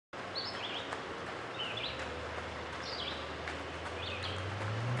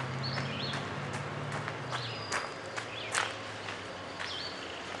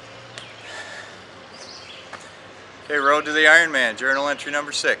Road to the Ironman, journal entry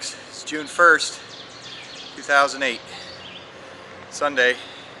number 6. It's June 1st, 2008, Sunday.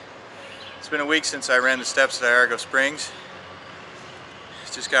 It's been a week since I ran the steps at Argo Springs.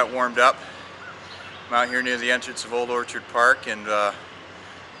 Just got warmed up. I'm out here near the entrance of Old Orchard Park, and we'll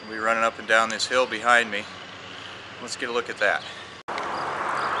be running up and down this hill behind me. Let's get a look at that.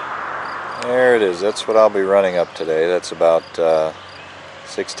 There it is. That's what I'll be running up today. That's about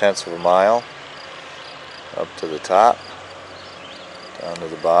 0.6 of a mile. Up to the top, down to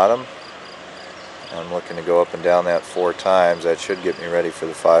the bottom. I'm looking to go up and down that 4 times. That should get me ready for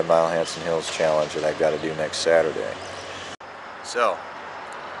the 5-mile Hanson Hills Challenge that I've got to do next Saturday. So,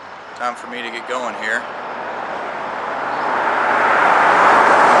 time for me to get going here.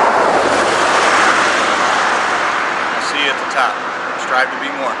 I'll see you at the top. Strive to be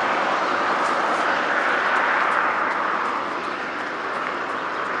more.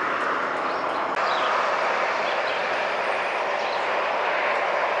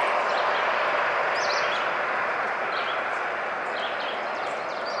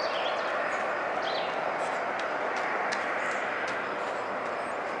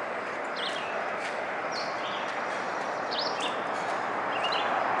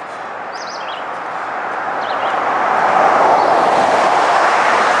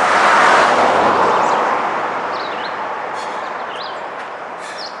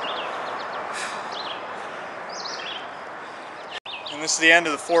 And this is the end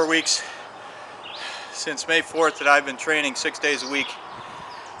of the 4 weeks since May 4th that I've been training 6 days a week,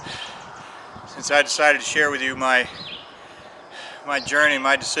 since I decided to share with you my journey,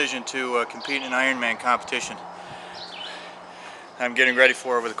 my decision to compete in an Ironman competition I'm getting ready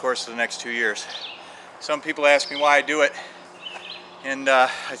for over the course of the next 2 years. Some people ask me why I do it, and I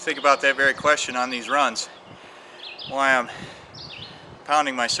think about that very question on these runs, why I'm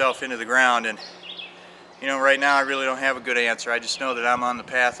pounding myself into the ground. And you know, right now I really don't have a good answer. I just know that I'm on the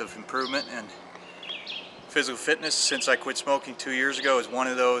path of improvement, and physical fitness, since I quit smoking 2 years ago, is one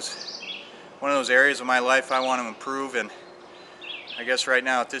of those areas of my life I want to improve. And I guess right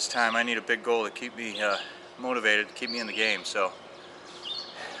now at this time I need a big goal to keep me motivated, to keep me in the game. So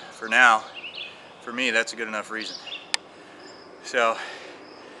for now, for me, that's a good enough reason. So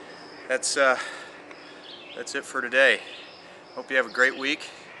that's it for today. Hope you have a great week,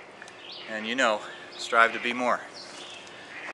 and you know, strive to be more.